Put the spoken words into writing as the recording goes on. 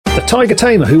The Tiger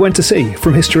Tamer Who Went to Sea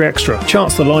from History Extra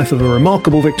charts the life of a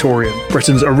remarkable Victorian,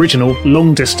 Britain's original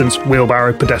long-distance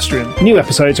wheelbarrow pedestrian. New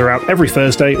episodes are out every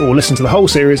Thursday, or listen to the whole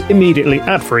series immediately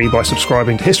ad-free by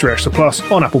subscribing to History Extra Plus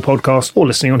on Apple Podcasts or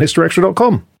listening on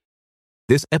historyextra.com.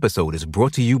 This episode is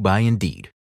brought to you by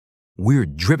Indeed. We're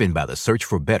driven by the search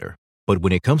for better, but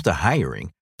when it comes to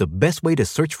hiring, the best way to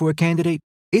search for a candidate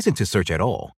isn't to search at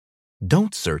all.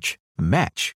 Don't search,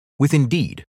 match with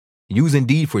Indeed. Use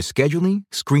Indeed for scheduling,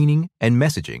 screening, and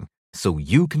messaging so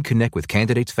you can connect with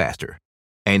candidates faster.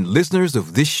 And listeners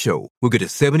of this show will get a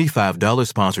 $75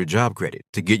 sponsored job credit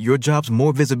to get your jobs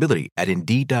more visibility at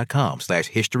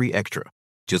Indeed.com/History Extra.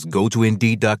 Just go to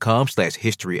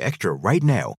Indeed.com/History Extra right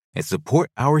now and support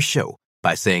our show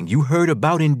by saying you heard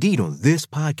about Indeed on this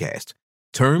podcast.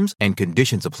 Terms and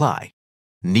conditions apply.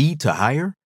 Need to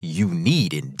hire? You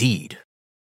need Indeed.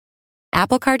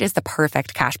 Apple Card is the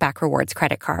perfect cashback rewards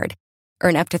credit card.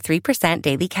 Earn up to 3%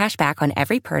 daily cash back on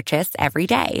every purchase every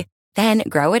day. Then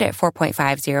grow it at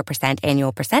 4.50%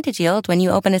 annual percentage yield when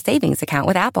you open a savings account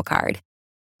with Apple Card.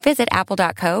 Visit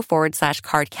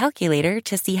apple.co/card calculator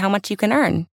to see how much you can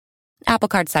earn. Apple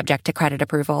Card subject to credit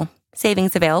approval.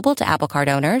 Savings available to Apple Card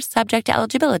owners subject to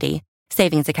eligibility.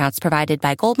 Savings accounts provided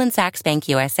by Goldman Sachs Bank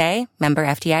USA, member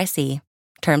FDIC.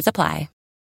 Terms apply.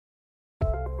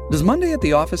 Does Monday at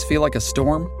the office feel like a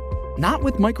storm? Not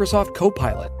with Microsoft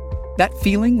Copilot. That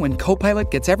feeling when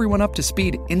Copilot gets everyone up to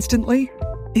speed instantly?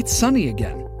 It's sunny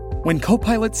again. When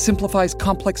Copilot simplifies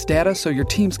complex data so your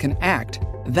teams can act,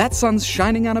 that sun's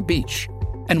shining on a beach.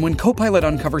 And when Copilot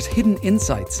uncovers hidden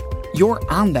insights, you're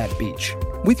on that beach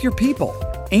with your people,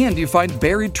 and you find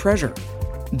buried treasure.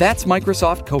 That's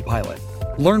Microsoft Copilot.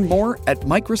 Learn more at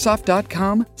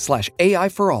Microsoft.com/AI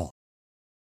for all.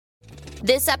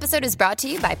 This episode is brought to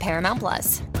you by Paramount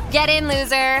Plus. Get in,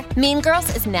 loser! Mean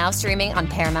Girls is now streaming on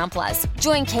Paramount Plus.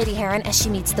 Join Katie Heron as she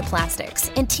meets the plastics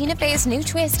in Tina Fey's new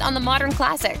twist on the modern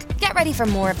classic. Get ready for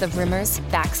more of the rumors,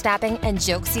 backstabbing, and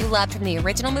jokes you loved from the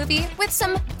original movie with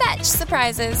some fetch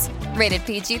surprises. Rated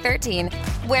PG-13.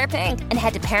 Wear pink and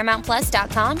head to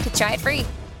ParamountPlus.com to try it free.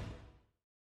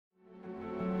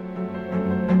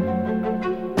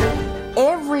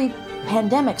 Every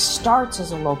pandemic starts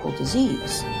as a local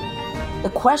disease. The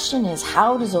question is,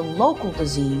 how does a local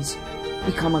disease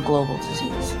become a global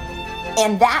disease?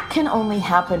 And that can only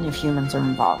happen if humans are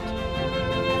involved.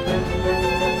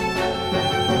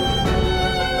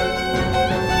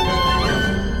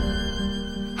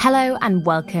 Hello and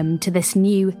welcome to this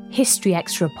new History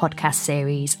Extra podcast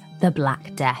series, The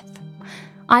Black Death.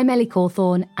 I'm Ellie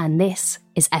Cawthorne and this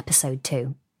is episode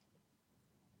 2.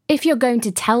 If you're going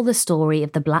to tell the story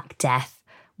of the Black Death,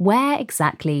 where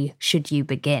exactly should you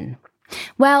begin?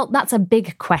 Well, that's a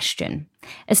big question,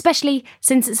 especially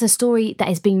since it's a story that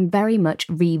is being very much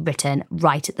rewritten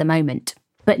right at the moment.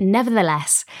 But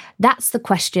nevertheless, that's the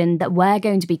question that we're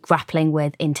going to be grappling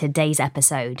with in today's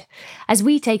episode, as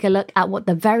we take a look at what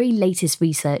the very latest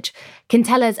research can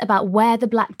tell us about where the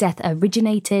Black Death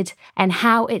originated and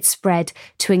how it spread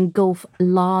to engulf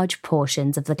large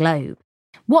portions of the globe.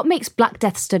 What makes Black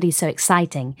Death studies so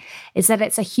exciting is that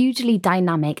it's a hugely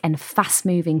dynamic and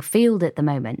fast-moving field at the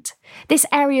moment. This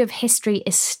area of history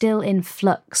is still in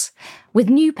flux, with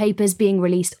new papers being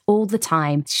released all the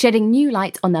time, shedding new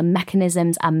light on the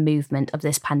mechanisms and movement of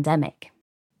this pandemic.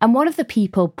 And one of the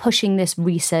people pushing this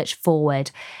research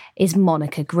forward is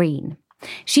Monica Green.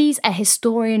 She's a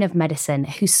historian of medicine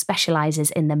who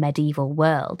specialises in the medieval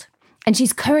world, and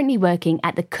she's currently working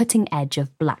at the cutting edge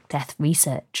of Black Death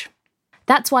research.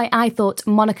 That's why I thought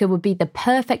Monica would be the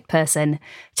perfect person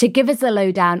to give us the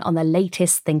lowdown on the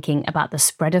latest thinking about the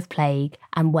spread of plague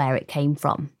and where it came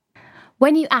from.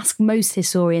 When you ask most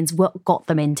historians what got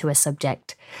them into a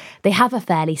subject, they have a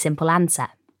fairly simple answer.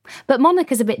 But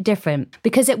Monica's a bit different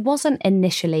because it wasn't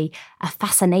initially a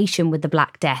fascination with the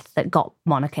Black Death that got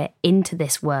Monica into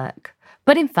this work,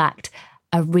 but in fact,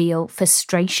 a real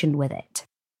frustration with it.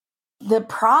 The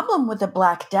problem with the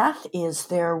Black Death is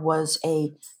there was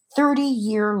a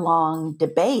 30-year-long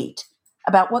debate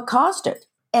about what caused it.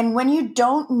 And when you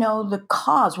don't know the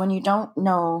cause, when you don't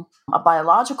know a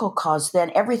biological cause,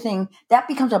 then everything, that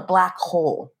becomes a black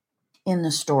hole in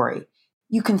the story.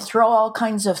 You can throw all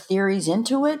kinds of theories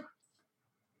into it,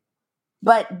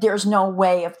 but there's no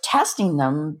way of testing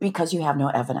them because you have no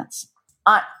evidence.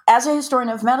 As a historian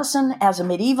of medicine, as a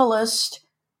medievalist,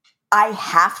 I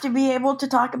have to be able to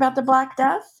talk about the Black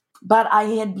Death. But I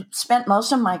had spent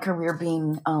most of my career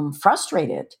being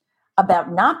frustrated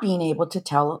about not being able to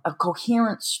tell a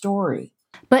coherent story.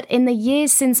 But in the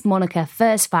years since Monica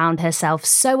first found herself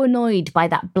so annoyed by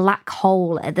that black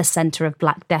hole at the centre of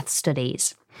Black Death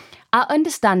studies, our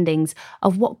understandings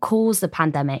of what caused the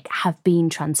pandemic have been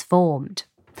transformed.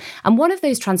 And one of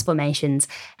those transformations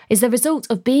is the result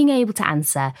of being able to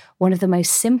answer one of the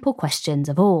most simple questions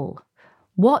of all.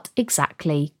 What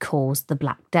exactly caused the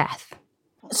Black Death?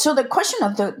 So the question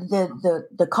of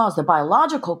the cause, the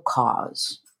biological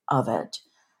cause of it,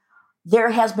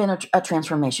 there has been a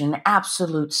transformation, an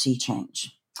absolute sea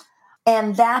change.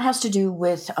 And that has to do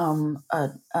with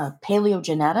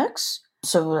paleogenetics,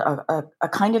 so a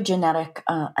kind of genetic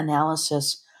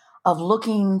analysis of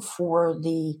looking for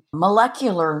the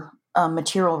molecular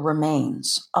material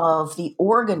remains of the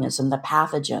organism, the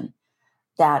pathogen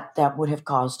that would have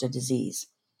caused a disease.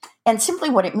 And simply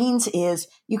what it means is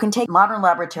you can take modern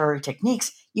laboratory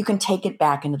techniques, you can take it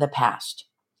back into the past.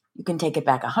 You can take it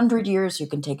back 100 years, you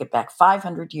can take it back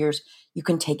 500 years, you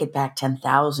can take it back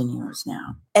 10,000 years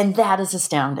now. And that is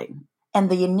astounding. And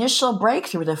the initial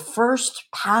breakthrough, the first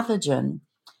pathogen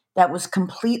that was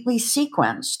completely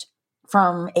sequenced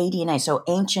from aDNA, so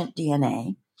ancient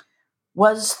DNA,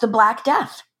 was the Black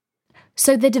Death.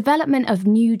 So the development of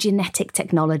new genetic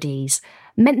technologies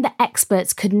meant that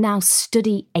experts could now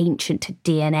study ancient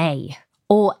DNA,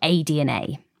 or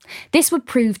aDNA. This would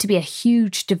prove to be a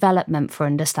huge development for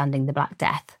understanding the Black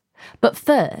Death. But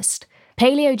first,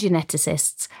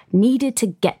 paleogeneticists needed to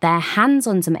get their hands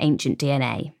on some ancient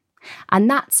DNA. And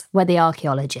that's where the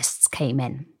archaeologists came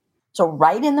in. So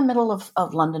right in the middle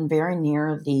of London, very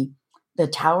near the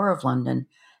Tower of London,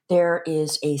 there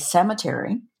is a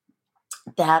cemetery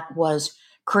that was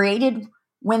created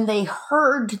when they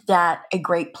heard that a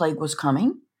Great Plague was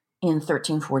coming in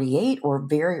 1348 or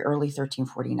very early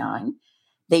 1349.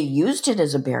 They used it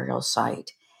as a burial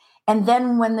site. And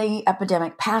then when the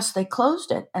epidemic passed, they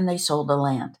closed it and they sold the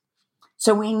land.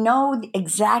 So we know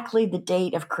exactly the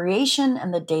date of creation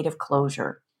and the date of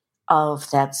closure of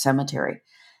that cemetery.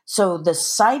 So the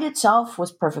site itself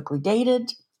was perfectly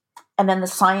dated. And then the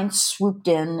science swooped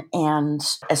in and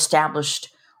established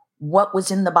what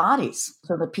was in the bodies.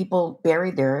 So the people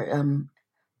buried there,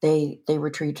 they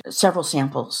retrieved several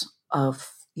samples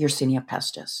of Yersinia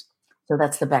pestis. So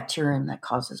that's the bacterium that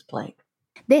causes plague.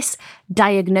 This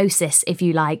diagnosis, if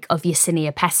you like, of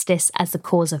Yersinia pestis as the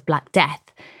cause of Black Death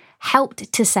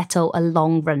helped to settle a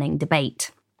long-running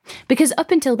debate. Because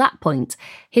up until that point,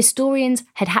 historians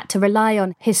had had to rely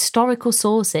on historical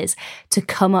sources to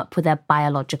come up with a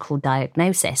biological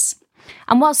diagnosis.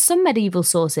 And while some medieval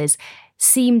sources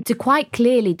seemed to quite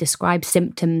clearly describe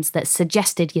symptoms that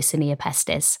suggested Yersinia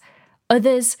pestis,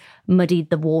 others muddied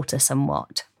the water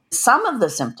somewhat. Some of the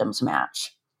symptoms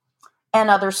match and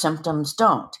other symptoms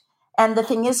don't. And the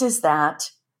thing is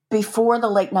that before the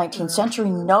late 19th century,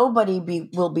 nobody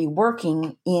will be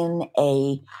working in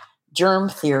a germ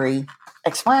theory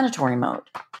explanatory mode.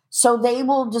 So they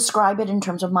will describe it in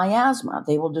terms of miasma.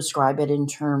 They will describe it in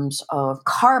terms of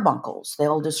carbuncles.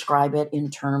 They'll describe it in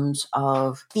terms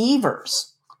of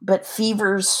fevers. But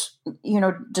fevers,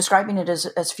 describing it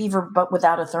as fever, but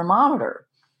without a thermometer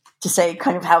to say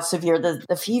kind of how severe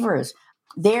the fever is.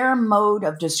 Their mode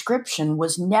of description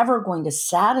was never going to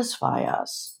satisfy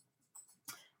us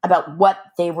about what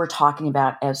they were talking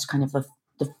about as kind of the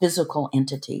physical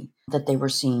entity that they were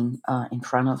seeing in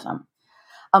front of them.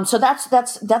 So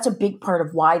that's a big part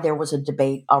of why there was a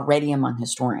debate already among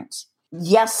historians.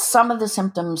 Yes, some of the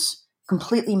symptoms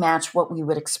completely match what we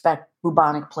would expect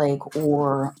bubonic plague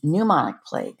or pneumonic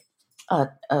plague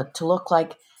to look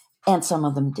like, and some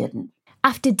of them didn't.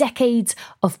 After decades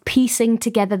of piecing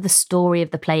together the story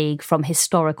of the plague from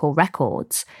historical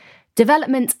records,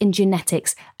 developments in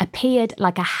genetics appeared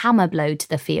like a hammer blow to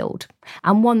the field,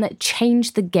 and one that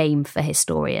changed the game for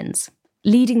historians,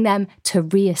 leading them to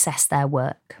reassess their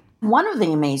work. One of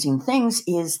the amazing things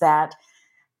is that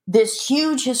this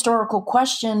huge historical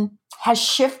question has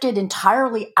shifted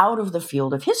entirely out of the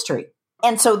field of history.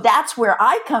 And so that's where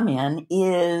I come in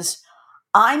is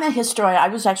I'm a historian. I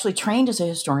was actually trained as a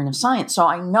historian of science, so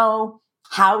I know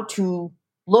how to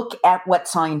look at what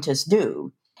scientists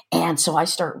do. And so I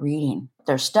start reading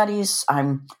their studies.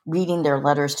 I'm reading their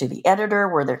letters to the editor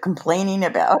where they're complaining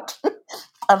about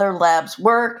other labs'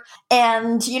 work.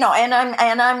 And,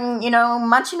 I'm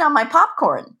munching on my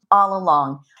popcorn all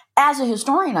along. As a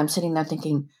historian, I'm sitting there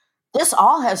thinking, this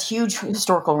all has huge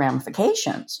historical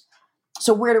ramifications.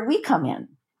 So where do we come in?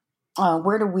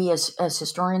 Where do we as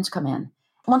historians come in?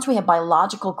 Once we have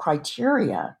biological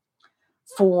criteria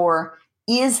for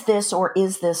is this or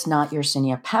is this not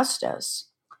Yersinia pestis,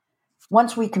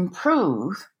 once we can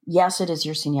prove, yes, it is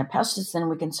Yersinia pestis, then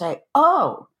we can say,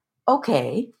 oh,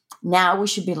 okay, now we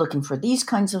should be looking for these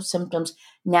kinds of symptoms.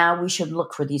 Now we should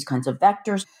look for these kinds of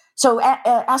vectors. So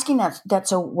asking that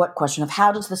so what question of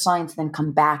how does the science then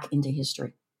come back into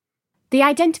history? The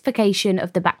identification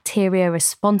of the bacteria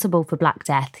responsible for Black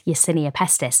Death, Yersinia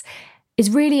pestis, is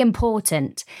really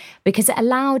important because it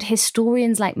allowed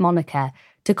historians like Monica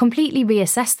to completely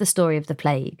reassess the story of the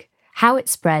plague, how it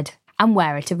spread, and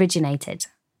where it originated.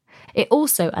 It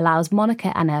also allows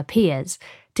Monica and her peers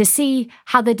to see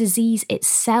how the disease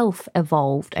itself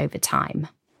evolved over time.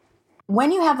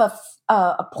 When you have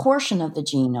a portion of the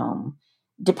genome,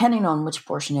 depending on which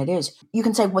portion it is, you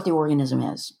can say what the organism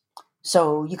is.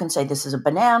 So you can say this is a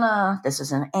banana, this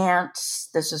is an ant,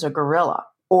 this is a gorilla,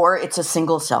 or it's a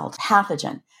single-celled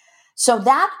pathogen. So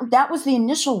that was the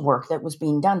initial work that was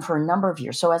being done for a number of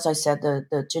years. So as I said,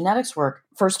 the genetics work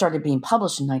first started being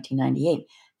published in 1998.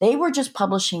 They were just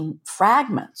publishing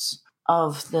fragments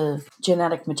of the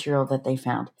genetic material that they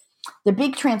found. The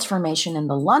big transformation in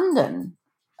the London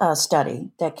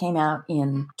study that came out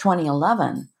in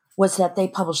 2011 was that they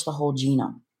published the whole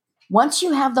genome. Once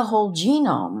you have the whole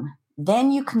genome,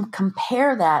 then you can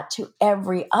compare that to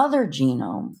every other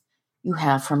genome you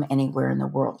have from anywhere in the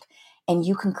world, and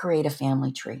you can create a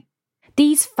family tree.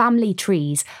 These family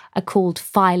trees are called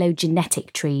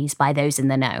phylogenetic trees by those in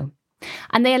the know,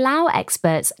 and they allow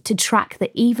experts to track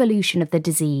the evolution of the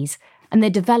disease and the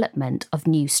development of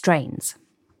new strains.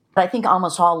 I think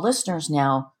almost all listeners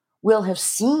now will have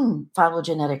seen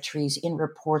phylogenetic trees in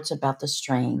reports about the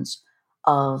strains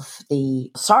of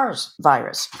the SARS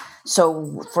virus.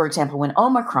 So, for example, when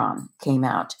Omicron came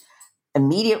out,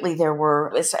 immediately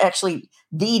it's actually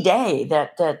the day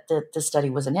that the study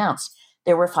was announced,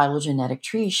 there were phylogenetic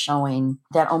trees showing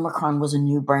that Omicron was a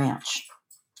new branch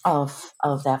of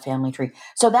that family tree.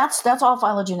 So that's all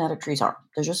phylogenetic trees are.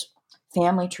 They're just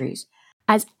family trees.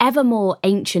 As ever more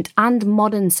ancient and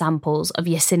modern samples of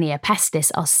Yersinia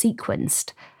pestis are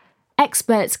sequenced,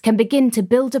 experts can begin to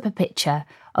build up a picture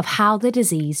of how the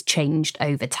disease changed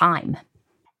over time.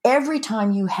 Every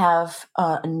time you have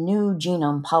a new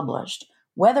genome published,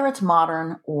 whether it's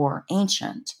modern or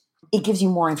ancient, it gives you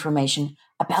more information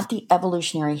about the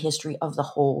evolutionary history of the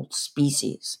whole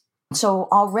species. So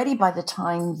already by the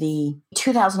time the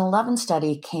 2011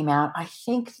 study came out, I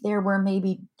think there were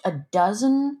maybe a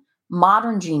dozen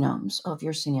modern genomes of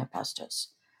Yersinia pestis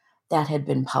that had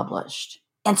been published.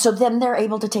 And so then they're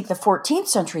able to take the 14th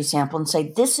century sample and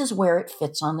say, this is where it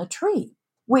fits on the tree,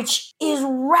 which is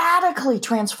radically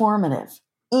transformative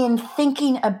in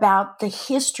thinking about the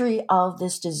history of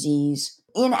this disease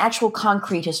in actual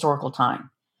concrete historical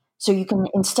time. So you can,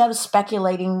 instead of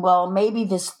speculating, well, maybe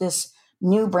this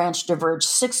new branch diverged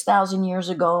 6,000 years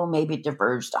ago, maybe it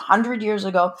diverged 100 years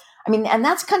ago. I mean, and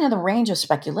that's kind of the range of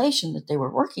speculation that they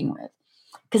were working with,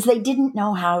 because they didn't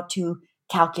know how to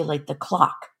calculate the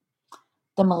clock,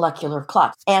 the molecular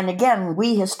clock. And again,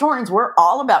 we historians, we're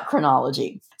all about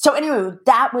chronology. So anyway,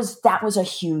 that was a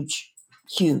huge,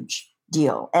 huge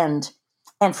deal. And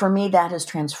for me, that has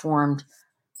transformed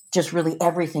just really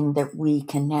everything that we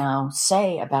can now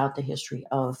say about the history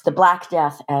of the Black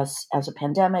Death as a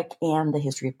pandemic and the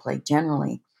history of plague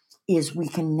generally, is we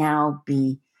can now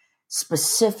be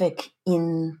specific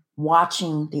in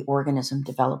watching the organism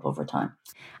develop over time.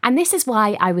 And this is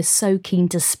why I was so keen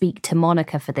to speak to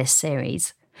Monica for this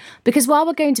series. Because while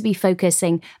we're going to be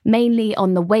focusing mainly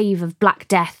on the wave of Black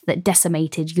Death that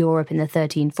decimated Europe in the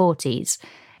 1340s,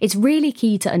 it's really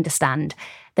key to understand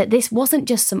that this wasn't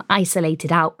just some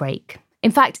isolated outbreak.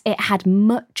 In fact, it had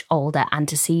much older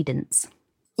antecedents.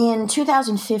 In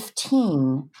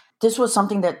 2015, this was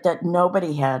something that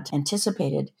nobody had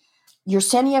anticipated.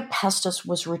 Yersinia pestis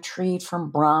was retrieved from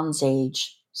Bronze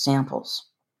Age samples.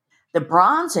 The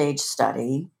Bronze Age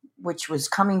study, which was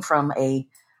coming from an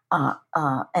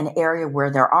area where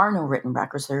there are no written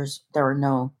records, there are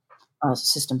no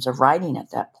systems of writing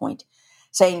at that point,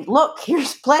 saying, look,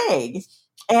 here's plague.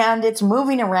 And it's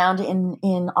moving around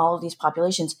in all of these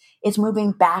populations. It's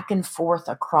moving back and forth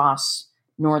across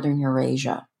northern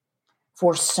Eurasia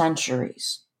for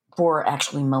centuries, for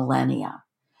actually millennia.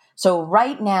 So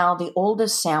right now, the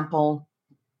oldest sample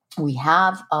we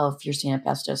have of Yersinia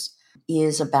pestis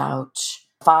is about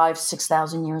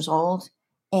 5,000-6,000 years old.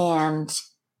 And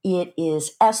it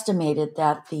is estimated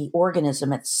that the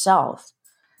organism itself,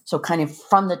 so kind of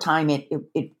from the time it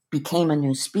became a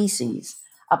new species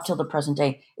up till the present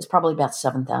day, is probably about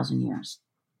 7,000 years.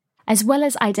 As well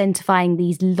as identifying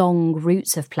these long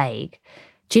routes of plague,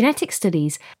 genetic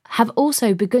studies have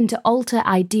also begun to alter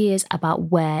ideas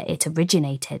about where it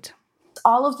originated.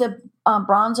 All of the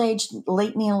Bronze Age,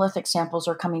 late Neolithic samples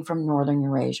are coming from northern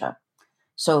Eurasia.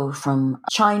 So from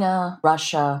China,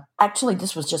 Russia. Actually,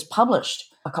 this was just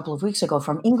published a couple of weeks ago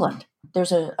from England.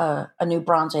 There's a new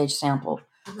Bronze Age sample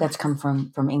that's come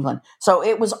from England. So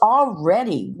it was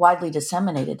already widely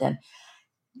disseminated then.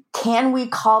 Can we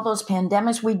call those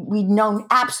pandemics? We know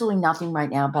absolutely nothing right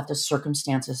now about the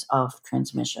circumstances of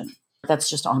transmission. That's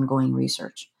just ongoing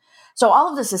research. So all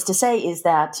of this is to say is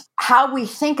that how we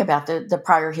think about the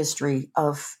prior history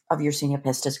of Yersinia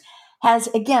pestis has,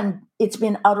 again, it's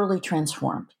been utterly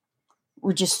transformed.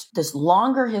 We're just this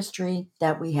longer history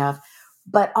that we have,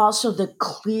 but also the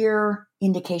clear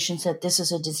indications that this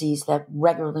is a disease that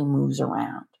regularly moves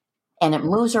around. And it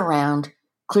moves around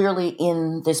clearly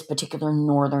in this particular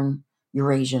northern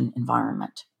Eurasian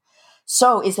environment.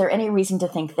 So is there any reason to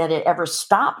think that it ever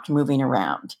stopped moving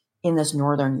around in this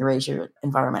northern Eurasia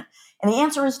environment? And the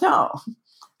answer is no.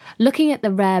 Looking at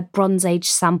the rare Bronze Age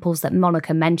samples that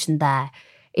Monica mentioned there,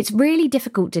 it's really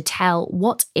difficult to tell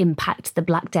what impact the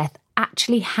Black Death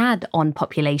actually had on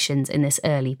populations in this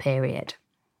early period.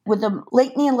 With the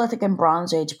late Neolithic and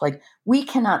Bronze Age plague, we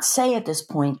cannot say at this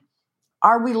point,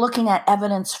 are we looking at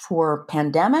evidence for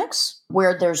pandemics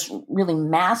where there's really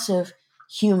massive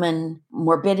human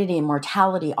morbidity and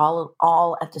mortality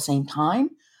all at the same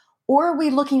time? Or are we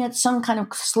looking at some kind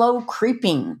of slow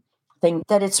creeping thing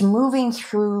that it's moving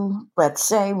through, let's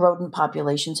say, rodent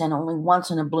populations, and only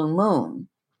once in a blue moon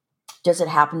does it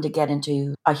happen to get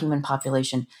into a human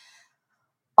population?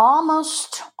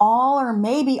 Almost all, or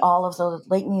maybe all, of the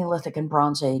late Neolithic and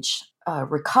Bronze Age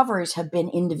recoveries have been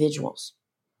individuals.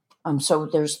 So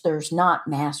there's not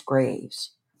mass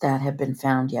graves that have been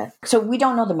found yet. So we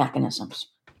don't know the mechanisms.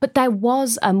 But there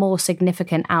was a more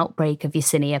significant outbreak of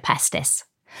Yersinia pestis,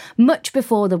 much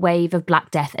before the wave of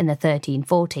Black Death in the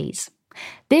 1340s.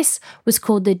 This was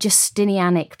called the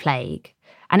Justinianic Plague,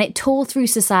 and it tore through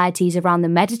societies around the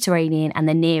Mediterranean and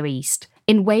the Near East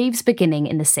in waves beginning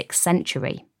in the 6th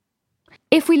century.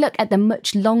 If we look at the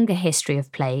much longer history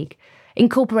of plague,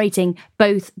 incorporating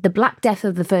both the Black Death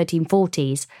of the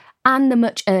 1340s and the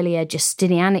much earlier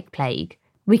Justinianic Plague,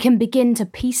 we can begin to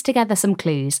piece together some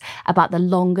clues about the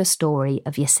longer story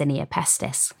of Yersinia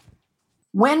pestis.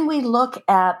 When we look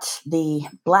at the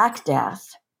Black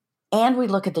Death and we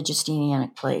look at the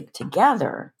Justinianic Plague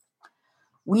together,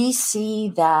 we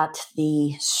see that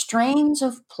the strains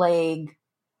of plague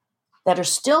that are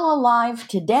still alive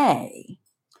today,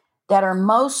 that are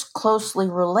most closely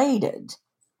related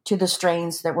to the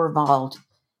strains that were involved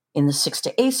in the 6th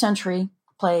to 8th century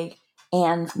plague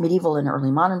and medieval and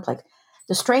early modern plague,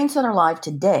 the strains that are alive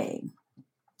today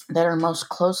that are most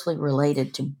closely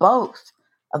related to both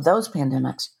of those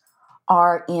pandemics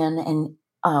are in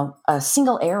a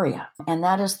single area, and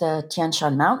that is the Tian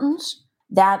Shan Mountains,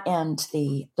 that and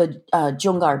the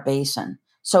Dzungar Basin.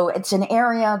 So it's an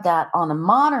area that on a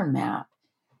modern map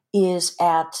is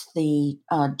at the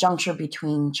juncture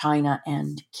between China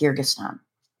and Kyrgyzstan.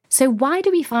 So why do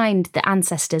we find the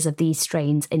ancestors of these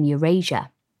strains in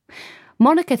Eurasia?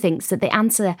 Monica thinks that the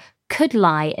answer could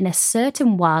lie in a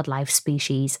certain wildlife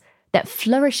species that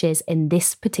flourishes in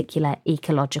this particular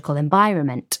ecological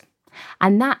environment,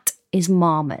 and that is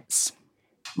marmots.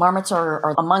 Marmots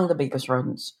are among the biggest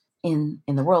rodents in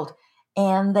the world,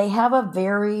 and they have a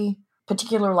very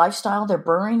particular lifestyle. They're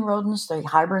burrowing rodents. They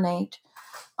hibernate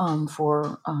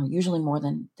for usually more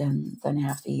than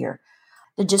half the year.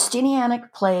 The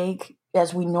Justinianic Plague,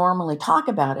 as we normally talk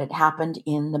about it, happened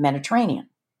in the Mediterranean.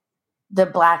 The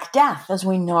Black Death, as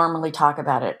we normally talk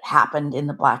about it, happened in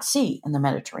the Black Sea and the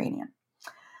Mediterranean.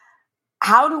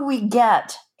 How do we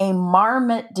get a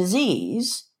marmot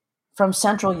disease from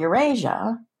Central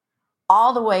Eurasia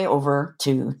all the way over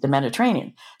to the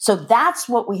Mediterranean? So that's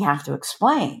what we have to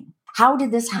explain. How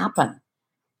did this happen?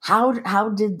 How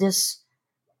did this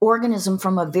organism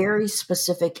from a very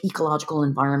specific ecological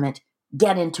environment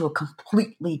get into a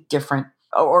completely different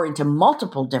or into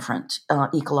multiple different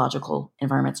ecological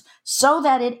environments so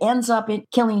that it ends up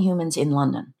killing humans in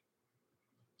London?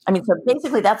 I mean, so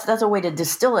basically that's a way to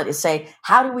distill it, is say,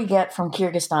 how do we get from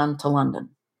Kyrgyzstan to London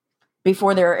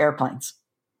before there are airplanes?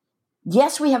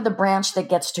 Yes, we have the branch that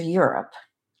gets to Europe,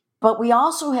 but we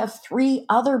also have 3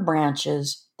 other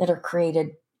branches that are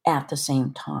created at the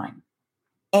same time.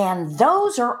 And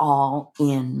those are all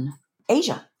in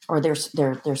Asia, or they're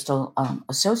still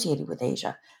associated with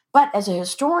Asia. But as a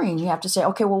historian, you have to say,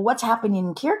 okay, well, what's happening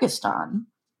in Kyrgyzstan?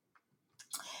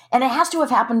 And it has to have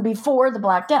happened before the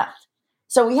Black Death.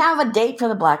 So we have a date for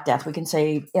the Black Death. We can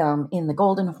say in the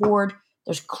Golden Horde,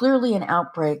 there's clearly an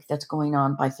outbreak that's going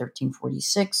on by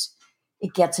 1346.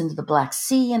 It gets into the Black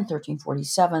Sea in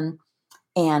 1347,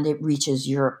 and it reaches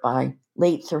Europe by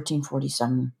late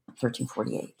 1347,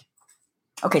 1348.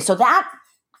 Okay, so that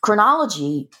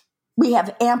chronology, we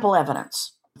have ample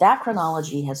evidence. That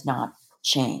chronology has not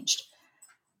changed.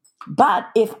 But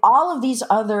if all of these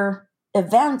other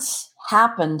events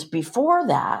happened before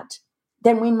that,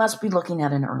 then we must be looking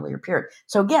at an earlier period.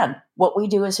 So again, what we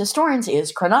do as historians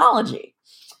is chronology.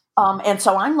 And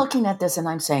so I'm looking at this and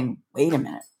I'm saying, wait a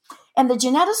minute. And the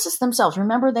geneticists themselves,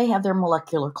 remember, they have their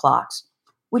molecular clocks,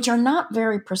 which are not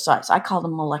very precise. I call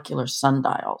them molecular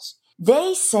sundials.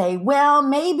 They say, well,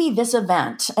 maybe this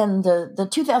event, and the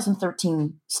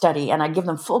 2013 study, and I give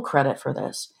them full credit for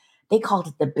this, they called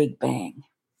it the Big Bang.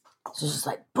 So it's just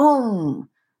like, boom,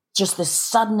 just this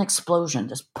sudden explosion,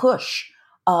 this push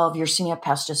of Yersinia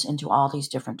pestis into all these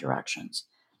different directions.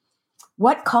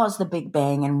 What caused the Big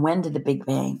Bang and when did the Big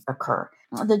Bang occur?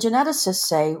 The geneticists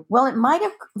say, well, it might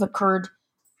have occurred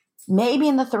maybe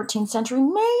in the 13th century,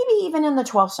 maybe even in the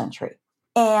 12th century.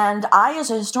 And I,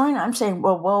 as a historian, I'm saying,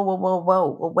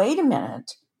 whoa, wait a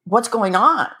minute. What's going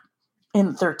on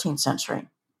in the 13th century?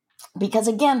 Because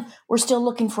again, we're still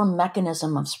looking for a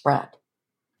mechanism of spread.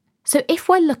 So if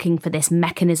we're looking for this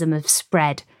mechanism of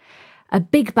spread, a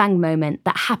Big Bang moment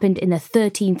that happened in the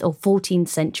 13th or 14th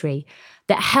century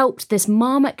that helped this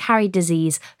marmot-carried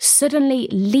disease suddenly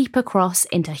leap across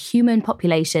into human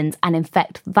populations and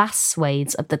infect vast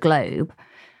swathes of the globe,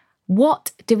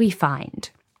 what do we find?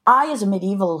 I, as a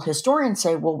medieval historian,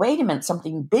 say, well, wait a minute,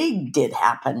 something big did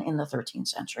happen in the 13th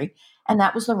century, and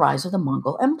that was the rise of the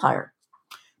Mongol Empire,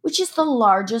 which is the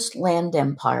largest land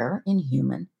empire in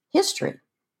human history.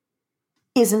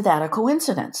 Isn't that a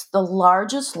coincidence? The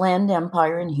largest land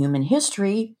empire in human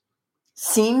history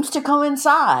seems to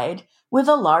coincide with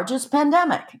the largest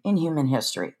pandemic in human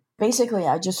history. Basically,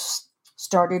 I just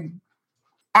started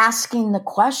asking the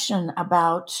question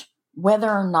about whether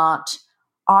or not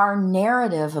our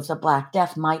narrative of the Black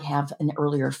Death might have an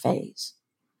earlier phase.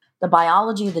 The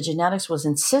biology, the genetics was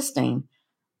insisting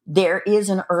there is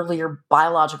an earlier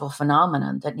biological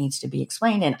phenomenon that needs to be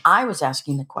explained. And I was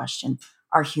asking the question,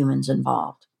 are humans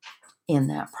involved in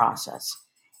that process?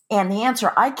 And the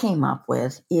answer I came up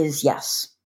with is yes.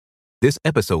 This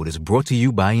episode is brought to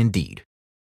you by Indeed.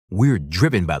 We're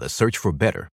driven by the search for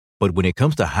better, but when it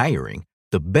comes to hiring,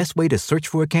 the best way to search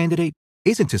for a candidate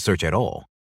isn't to search at all.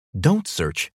 Don't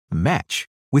search, match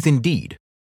with Indeed.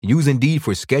 Use Indeed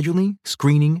for scheduling,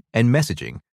 screening, and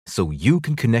messaging so you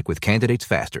can connect with candidates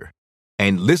faster.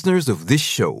 And listeners of this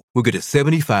show will get a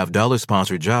 $75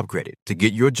 sponsored job credit to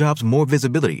get your jobs more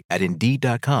visibility at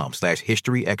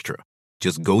Indeed.com/HistoryExtra.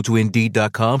 Just go to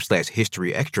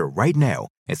Indeed.com/HistoryExtra right now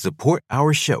and support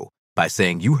our show by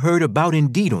saying you heard about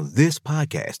Indeed on this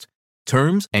podcast.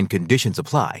 Terms and conditions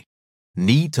apply.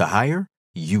 Need to hire?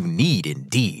 You need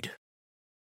Indeed.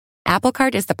 Apple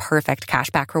Card is the perfect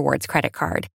cashback rewards credit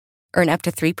card. Earn up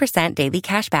to 3% daily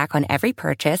cash back on every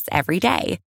purchase every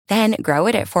day. Then grow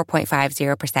it at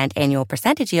 4.50% annual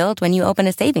percentage yield when you open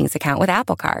a savings account with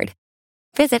Apple Card.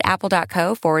 Visit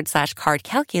apple.co/card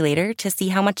calculator to see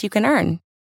how much you can earn.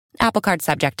 Apple Card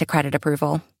subject to credit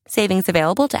approval. Savings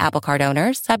available to Apple Card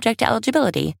owners subject to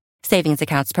eligibility. Savings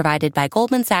accounts provided by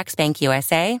Goldman Sachs Bank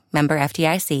USA, member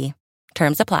FDIC.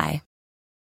 Terms apply.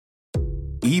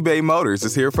 eBay Motors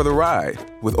is here for the ride.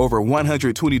 With over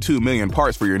 122 million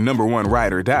parts for your number one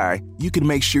ride or die, you can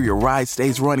make sure your ride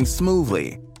stays running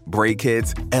smoothly. Brake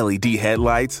kits, LED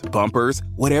headlights, bumpers,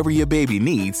 whatever your baby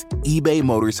needs, eBay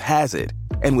Motors has it.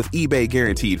 And with eBay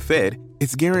Guaranteed Fit,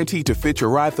 it's guaranteed to fit your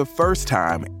ride the first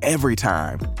time, every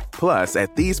time. Plus,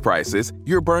 at these prices,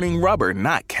 you're burning rubber,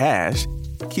 not cash.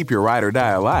 Keep your ride or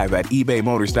die alive at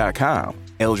ebaymotors.com.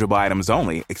 Eligible items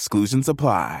only. Exclusions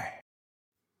apply.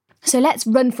 So let's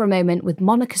run for a moment with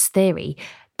Monica's theory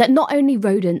that not only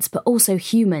rodents but also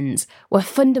humans were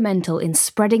fundamental in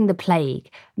spreading the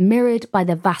plague, mirrored by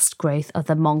the vast growth of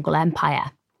the Mongol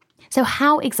Empire. So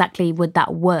how exactly would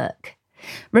that work?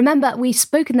 Remember, we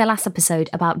spoke in the last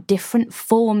episode about different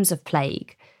forms of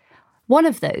plague. One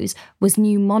of those was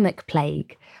pneumonic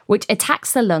plague, which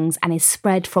attacks the lungs and is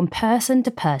spread from person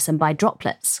to person by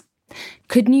droplets.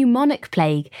 Could pneumonic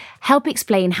plague help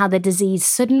explain how the disease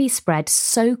suddenly spread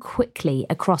so quickly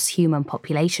across human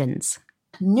populations?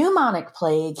 Pneumonic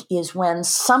plague is when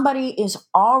somebody is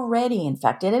already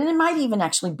infected, and it might even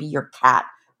actually be your cat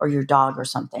or your dog or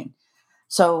something.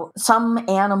 So some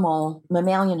animal,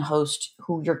 mammalian host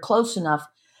who you're close enough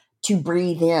to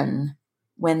breathe in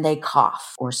when they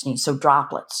cough or sneeze, so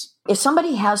droplets. If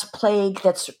somebody has plague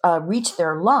that's reached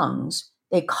their lungs,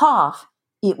 they cough,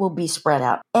 it will be spread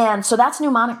out. And so that's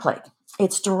pneumonic plague.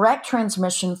 It's direct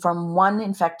transmission from one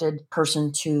infected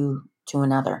person to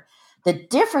another. The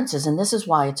difference is, and this is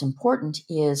why it's important,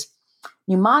 is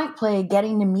pneumonic plague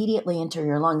getting immediately into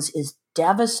your lungs is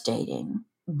devastating.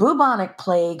 Bubonic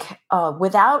plague,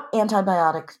 without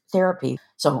antibiotic therapy,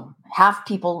 so half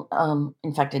people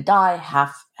infected die,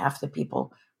 half the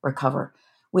people recover.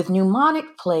 With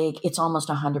pneumonic plague, it's almost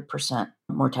 100%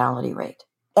 mortality rate.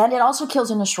 And it also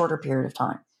kills in a shorter period of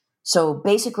time. So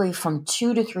basically from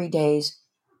 2 to 3 days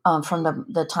from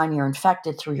the time you're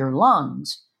infected through your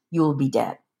lungs, you will be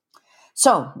dead.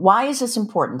 So why is this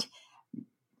important?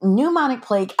 Pneumonic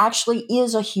plague actually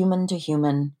is a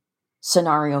human-to-human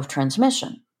scenario of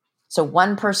transmission. So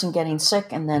one person getting sick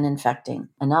and then infecting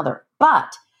another.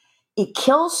 But it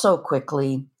kills so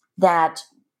quickly that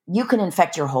you can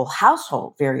infect your whole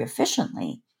household very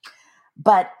efficiently.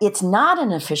 But it's not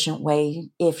an efficient way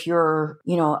if you're,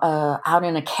 out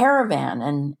in a caravan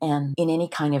and in any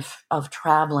kind of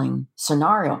traveling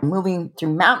scenario, moving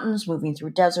through mountains, moving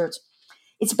through deserts.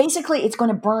 It's going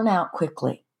to burn out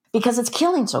quickly because it's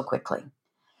killing so quickly.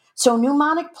 So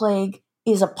pneumonic plague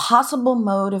is a possible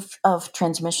mode of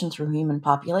transmission through human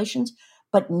populations,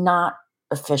 but not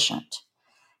efficient.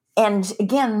 And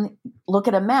again, look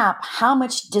at a map. How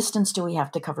much distance do we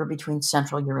have to cover between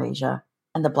Central Eurasia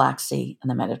and the Black Sea and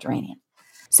the Mediterranean?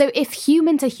 So if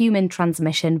human-to-human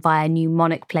transmission via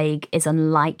pneumonic plague is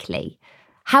unlikely,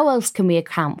 how else can we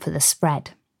account for the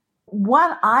spread?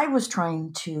 What I was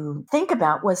trying to think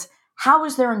about was, how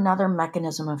is there another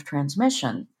mechanism of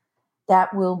transmission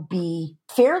that will be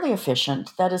fairly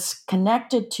efficient, that is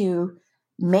connected to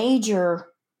major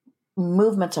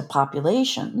movements of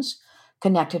populations,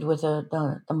 connected with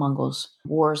the Mongols'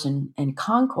 wars and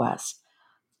conquests,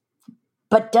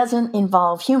 but doesn't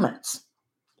involve humans.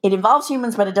 It involves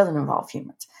humans, but it doesn't involve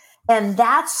humans. And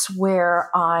that's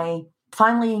where I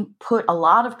finally put a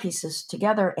lot of pieces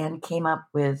together and came up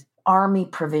with army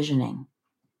provisioning.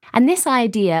 And this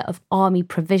idea of army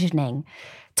provisioning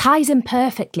ties in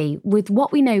perfectly with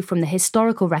what we know from the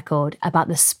historical record about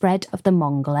the spread of the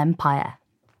Mongol Empire.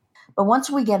 But once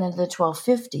we get into the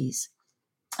 1250s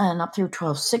and up through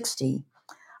 1260,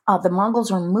 the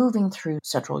Mongols are moving through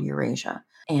Central Eurasia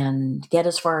and get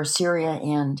as far as Syria,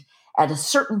 and at a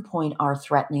certain point are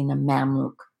threatening the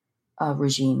Mamluk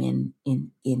regime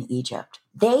in Egypt.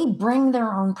 They bring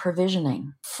their own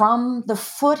provisioning from the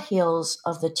foothills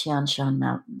of the Tian Shan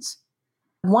Mountains.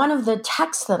 One of the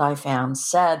texts that I found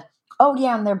said, oh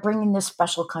yeah, and they're bringing this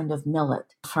special kind of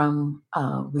millet from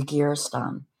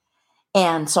Waziristan.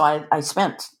 And so I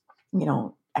spent,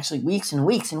 actually weeks and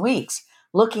weeks and weeks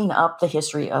looking up the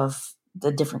history of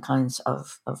the different kinds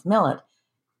of millet.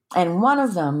 And one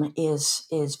of them is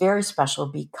very special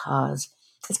because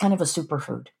it's kind of a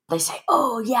superfood. They say,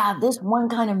 oh yeah, this one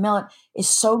kind of millet is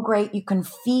so great. You can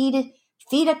feed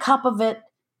a cup of it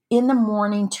in the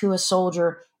morning to a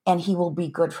soldier and he will be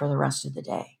good for the rest of the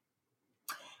day.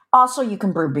 Also, you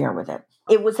can brew beer with it.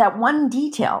 It was that one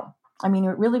detail. I mean,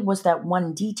 it really was that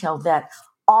one detail that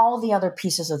all the other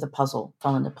pieces of the puzzle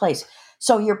fell into place.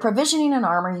 So you're provisioning an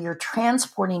army, you're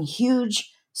transporting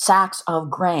huge sacks of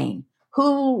grain.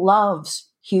 Who loves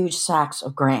huge sacks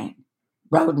of grain?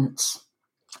 Rodents.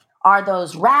 Are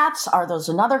those rats? Are those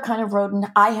another kind of rodent?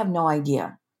 I have no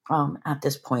idea at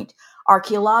this point.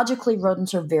 Archaeologically,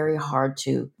 rodents are very hard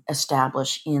to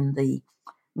establish in the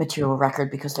material record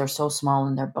because they're so small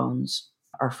and their bones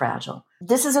are fragile.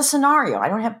 This is a scenario. I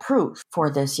don't have proof for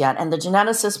this yet. And the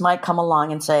geneticists might come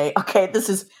along and say, okay, this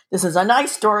is a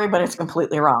nice story, but it's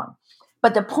completely wrong.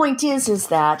 But the point is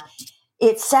that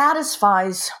it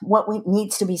satisfies what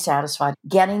needs to be satisfied,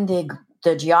 getting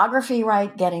the geography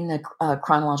right, getting the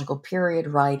chronological period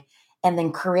right, and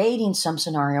then creating some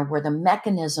scenario where the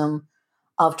mechanism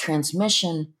of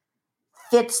transmission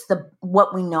fits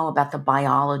what we know about the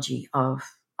biology of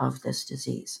this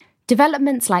disease.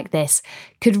 Developments like this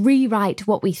could rewrite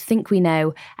what we think we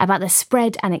know about the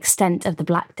spread and extent of the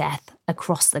Black Death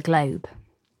across the globe.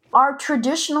 Our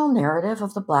traditional narrative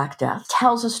of the Black Death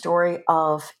tells a story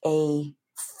of a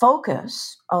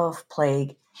focus of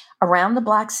plague around the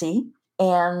Black Sea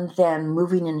and then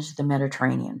moving into the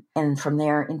Mediterranean, and from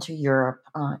there into Europe,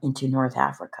 into North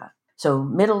Africa. So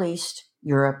Middle East,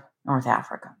 Europe, North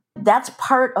Africa. That's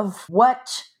part of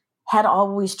what had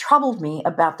always troubled me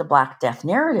about the Black Death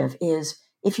narrative is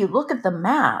if you look at the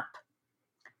map,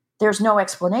 there's no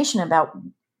explanation about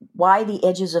why the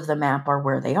edges of the map are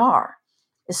where they are.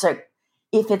 It's like,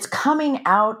 if it's coming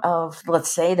out of,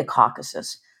 let's say, the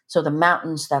Caucasus, so the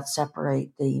mountains that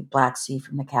separate the Black Sea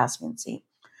from the Caspian Sea,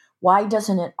 why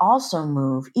doesn't it also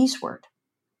move eastward?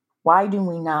 Why do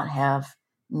we not have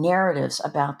narratives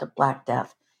about the Black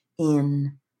Death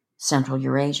in Central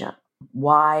Eurasia?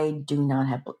 Why do we not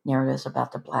have narratives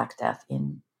about the Black Death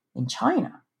in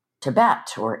China,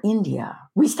 Tibet, or India?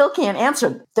 We still can't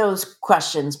answer those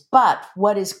questions, but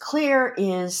what is clear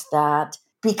is that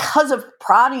because of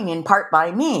prodding in part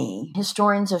by me,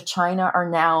 historians of China are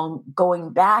now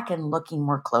going back and looking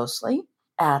more closely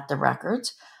at the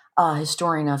records. A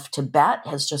historian of Tibet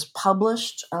has just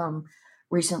published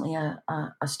recently a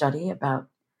study about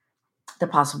the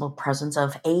possible presence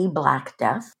of a Black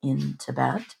Death in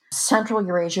Tibet. Central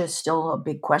Eurasia is still a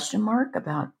big question mark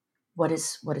about what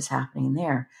is happening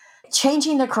there.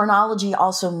 Changing the chronology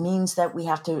also means that we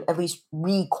have to at least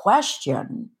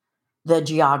re-question the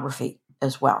geography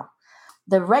as well.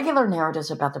 The regular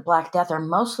narratives about the Black Death are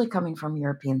mostly coming from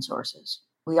European sources.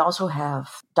 We also have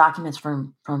documents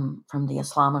from the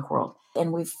Islamic world.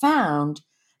 And we've found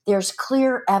there's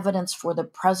clear evidence for the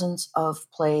presence of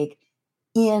plague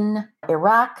in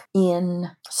Iraq, in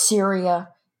Syria,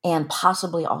 and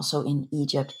possibly also in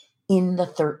Egypt in the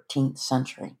 13th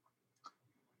century.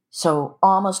 So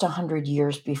almost 100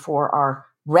 years before our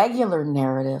regular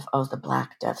narrative of the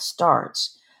Black Death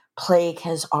starts, plague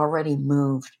has already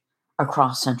moved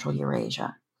across Central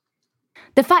Eurasia.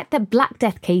 The fact that Black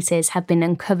Death cases have been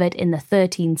uncovered in the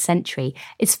 13th century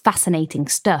is fascinating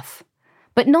stuff.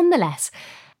 But nonetheless,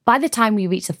 by the time we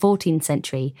reach the 14th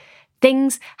century,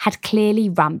 things had clearly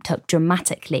ramped up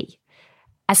dramatically,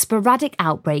 as sporadic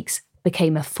outbreaks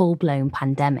became a full-blown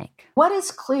pandemic. What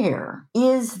is clear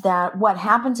is that what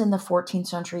happens in the 14th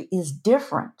century is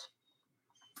different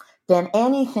than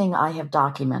anything I have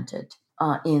documented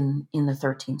in the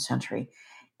 13th century.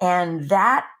 And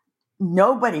that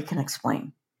nobody can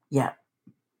explain yet.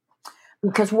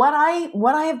 Because what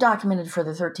I have documented for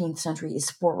the 13th century is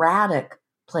sporadic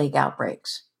plague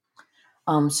outbreaks.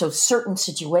 So certain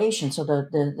situations, so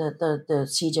the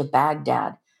siege of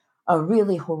Baghdad, a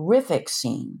really horrific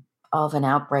scene of an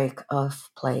outbreak of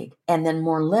plague, and then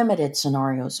more limited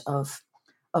scenarios of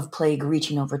plague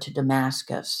reaching over to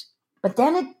Damascus. But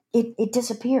then it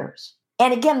disappears.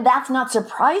 And again, that's not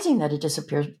surprising that it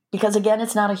disappears because, again,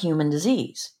 it's not a human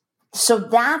disease. So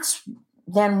that's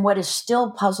then what is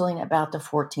still puzzling about the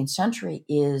 14th century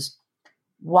is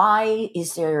why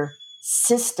is there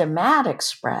systematic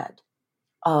spread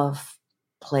of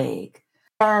plague?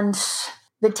 And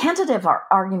the tentative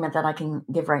argument that I can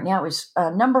give right now is,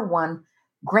 number one,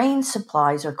 grain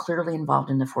supplies are clearly involved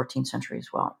in the 14th century as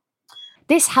well.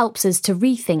 This helps us to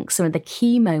rethink some of the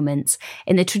key moments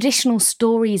in the traditional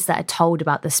stories that are told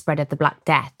about the spread of the Black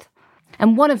Death.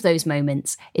 And one of those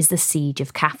moments is the Siege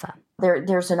of Kaffa.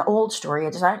 There's an old story,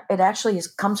 it actually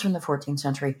comes from the 14th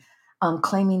century,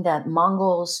 claiming that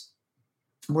Mongols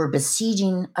were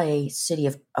besieging a city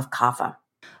of Kaffa.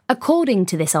 According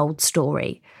to this old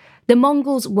story, the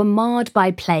Mongols were marred by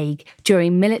plague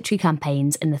during military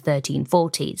campaigns in the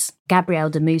 1340s. Gabriel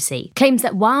de Mussy claims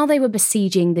that while they were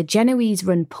besieging the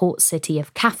Genoese-run port city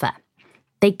of Kaffa,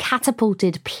 they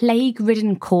catapulted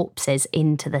plague-ridden corpses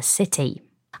into the city.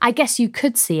 I guess you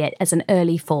could see it as an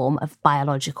early form of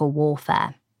biological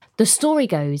warfare. The story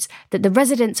goes that the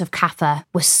residents of Kaffa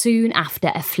were soon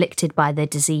after afflicted by the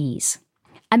disease,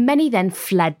 and many then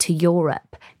fled to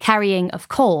Europe, carrying, of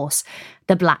course,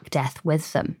 the Black Death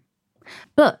with them.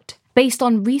 But, based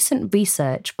on recent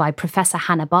research by Professor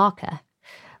Hannah Barker,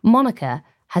 Monica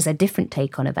has a different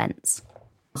take on events.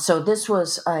 So this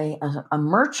was a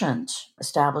merchant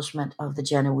establishment of the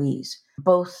Genoese.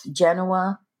 Both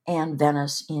Genoa and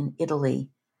Venice in Italy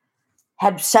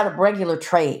had set up regular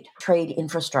trade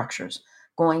infrastructures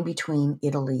going between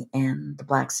Italy and the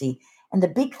Black Sea. And the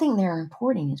big thing they're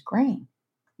importing is grain.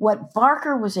 What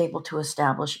Barker was able to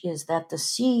establish is that the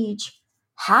siege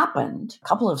happened, a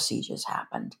couple of sieges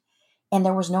happened, and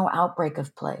there was no outbreak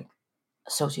of plague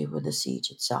associated with the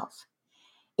siege itself.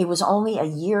 It was only a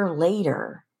year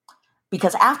later,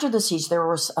 because after the siege there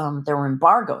were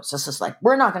embargoes. This is like,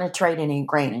 we're not going to trade any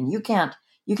grain, and you can't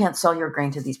sell your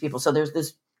grain to these people. So there's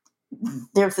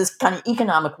this kind of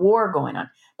economic war going on,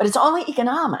 but it's only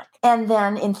economic. And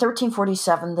then in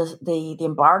 1347, the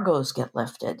embargoes get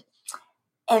lifted,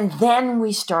 and then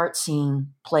we start seeing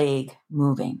plague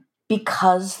moving,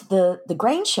 because the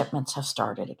grain shipments have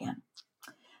started again.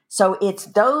 So it's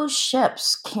those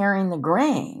ships carrying the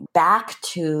grain back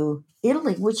to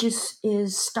Italy, which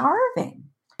is starving.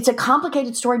 It's a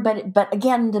complicated story, but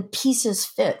again, the pieces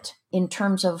fit in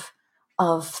terms of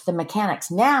the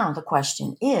mechanics. Now the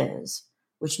question is,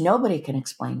 which nobody can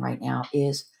explain right now,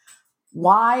 is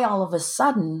why all of a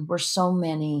sudden were so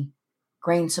many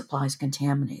grain supplies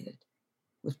contaminated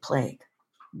with plague?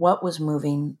 What was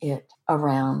moving it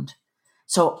around?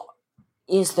 So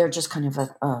is there just kind of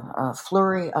a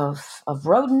flurry of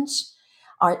rodents?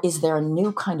 Is there a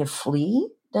new kind of flea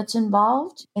that's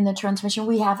involved in the transmission?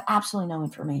 We have absolutely no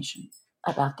information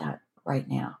about that right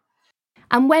now.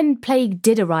 And when plague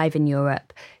did arrive in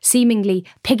Europe, seemingly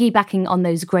piggybacking on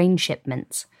those grain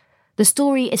shipments, the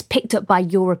story is picked up by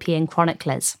European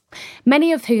chroniclers,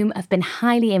 many of whom have been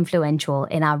highly influential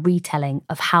in our retelling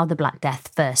of how the Black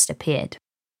Death first appeared.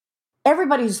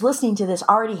 Everybody who's listening to this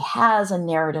already has a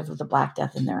narrative of the Black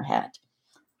Death in their head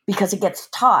because it gets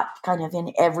taught kind of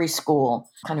in every school,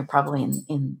 kind of probably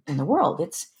in the world.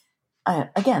 It's,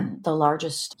 again, the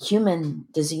largest human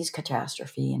disease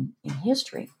catastrophe in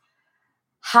history.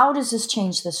 How does this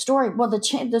change the story? Well,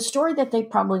 the story that they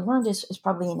probably learned is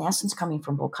probably in essence coming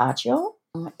from Boccaccio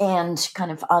and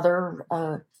kind of other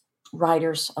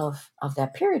writers of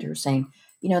that period who are saying,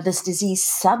 this disease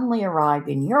suddenly arrived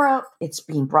in Europe. It's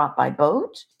being brought by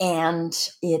boat, and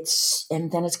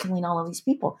then it's killing all of these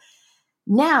people.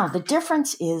 Now the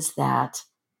difference is that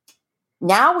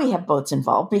now we have boats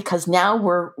involved because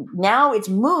now it's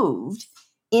moved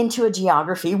into a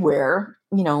geography where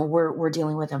we're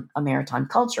dealing with a maritime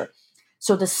culture.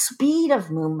 So the speed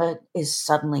of movement is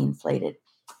suddenly inflated.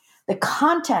 The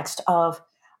context of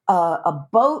a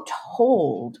boat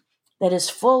hold that is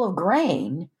full of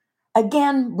grain,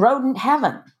 again, rodent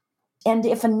heaven. And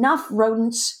if enough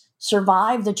rodents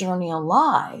survive the journey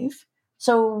alive,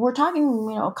 so we're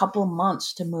talking, a couple of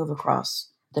months to move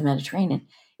across the Mediterranean.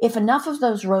 If enough of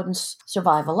those rodents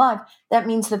survive alive, that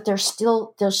means that they're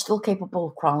still capable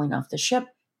of crawling off the ship,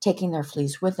 taking their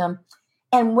fleas with them.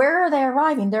 And where are they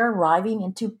arriving? They're arriving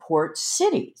into port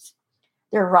cities.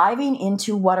 They're arriving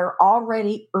into what are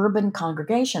already urban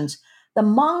congregations. The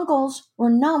Mongols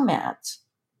were nomads.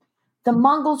 The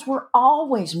Mongols were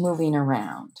always moving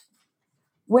around.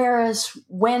 Whereas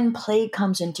when plague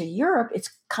comes into Europe,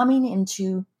 it's coming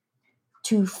into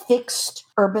fixed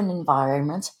urban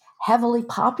environments, heavily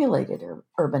populated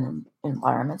urban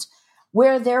environments,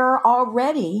 where there are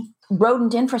already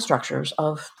rodent infrastructures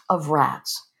of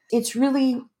rats. It's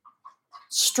really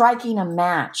striking a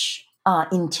match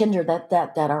in Tinder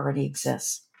that already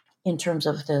exists in terms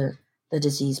of the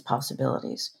disease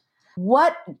possibilities.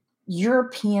 What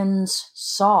Europeans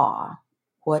saw,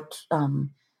 what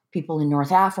people in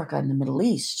North Africa and the Middle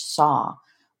East saw,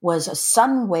 was a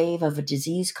sudden wave of a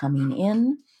disease coming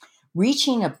in,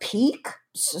 reaching a peak.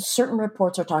 Certain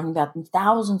reports are talking about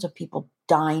thousands of people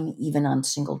dying even on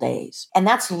single days. And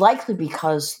that's likely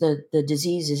because the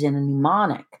disease is in a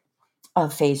pneumonic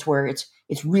phase where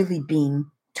it's really being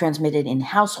transmitted in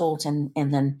households and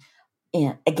then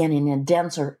again in a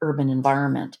denser urban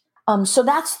environment. So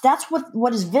that's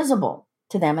what is visible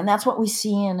to them, and that's what we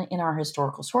see in our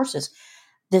historical sources.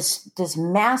 This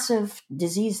massive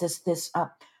disease,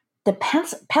 the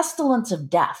pestilence of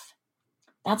death.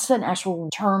 That's an actual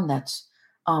term that's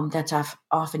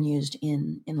often used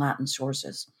in Latin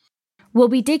sources. We'll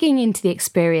be digging into the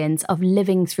experience of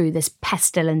living through this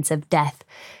pestilence of death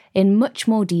in much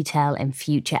more detail in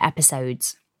future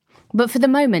episodes. But for the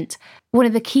moment, one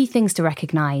of the key things to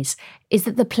recognise is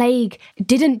that the plague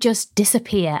didn't just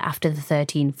disappear after the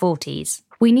 1340s.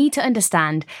 We need to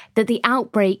understand that the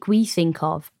outbreak we think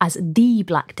of as the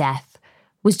Black Death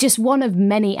was just one of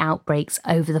many outbreaks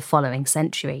over the following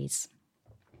centuries.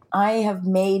 I have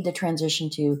made the transition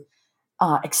to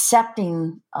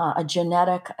accepting a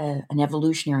genetic, an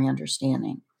evolutionary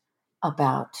understanding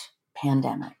about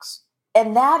pandemics.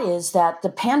 And that is that the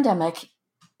pandemic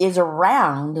is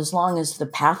around as long as the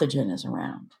pathogen is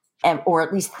around, or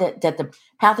at least that the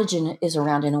pathogen is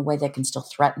around in a way that can still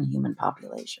threaten human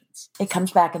populations. It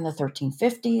comes back in the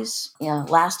 1350s,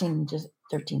 lasting into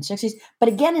 1360s. But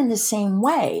again, in the same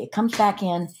way, it comes back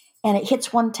in and it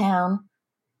hits one town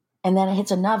and then it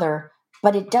hits another,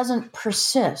 but it doesn't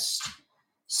persist.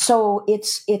 So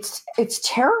it's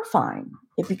terrifying.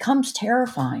 It becomes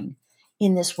terrifying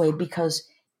in this way because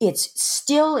it's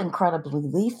still incredibly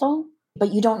lethal,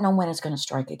 but you don't know when it's going to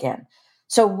strike again.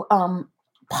 So a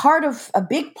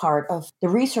big part of the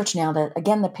research now that,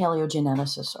 again, the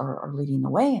paleogeneticists are leading the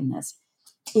way in this,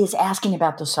 is asking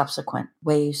about the subsequent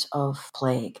waves of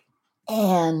plague.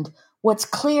 And what's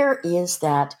clear is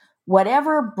that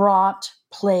whatever brought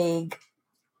plague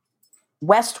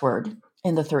westward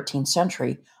in the 13th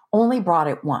century only brought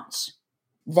it once.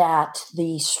 That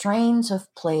the strains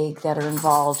of plague that are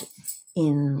involved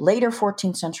in later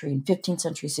 14th century and 15th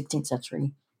century, 16th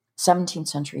century, 17th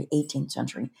century, 18th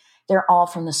century, they're all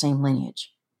from the same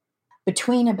lineage.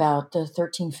 Between about the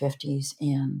 1350s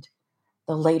and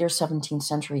the later 17th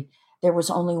century, there was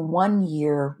only 1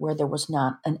 year where there was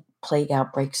not a plague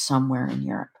outbreak somewhere in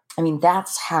Europe. I mean,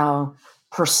 that's how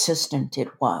persistent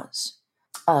it was.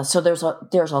 So there's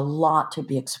a lot to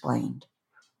be explained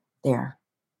there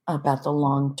about the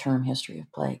long-term history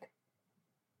of plague.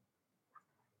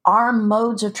 Our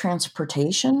modes of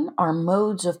transportation, our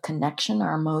modes of connection,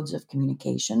 our modes of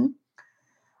communication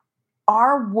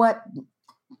are what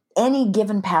any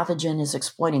given pathogen is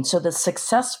exploiting. So the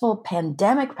successful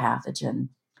pandemic pathogen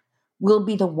will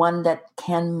be the one that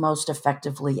can most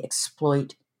effectively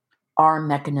exploit our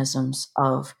mechanisms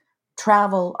of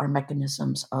travel, our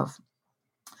mechanisms of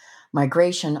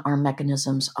migration, our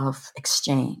mechanisms of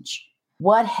exchange.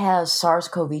 What has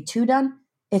SARS-CoV-2 done?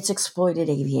 It's exploited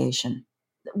aviation.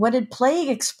 What did plague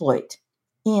exploit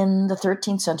in the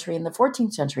 13th century and the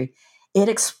 14th century? It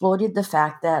exploited the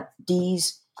fact that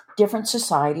these different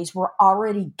societies were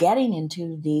already getting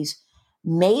into these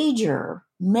major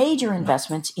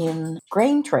investments in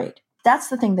grain trade. That's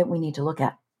the thing that we need to look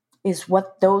at, is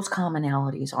what those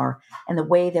commonalities are and the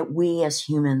way that we as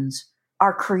humans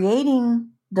are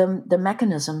creating the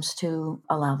mechanisms to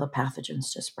allow the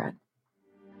pathogens to spread.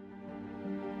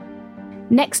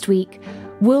 Next week,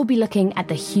 we'll be looking at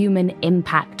the human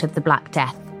impact of the Black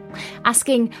Death,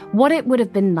 asking what it would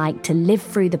have been like to live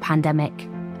through the pandemic,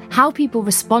 how people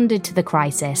responded to the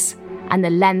crisis, and the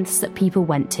lengths that people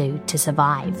went to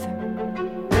survive.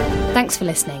 Thanks for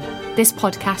listening. This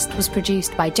podcast was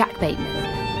produced by Jack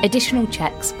Bateman. Additional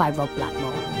checks by Rob Blackmore.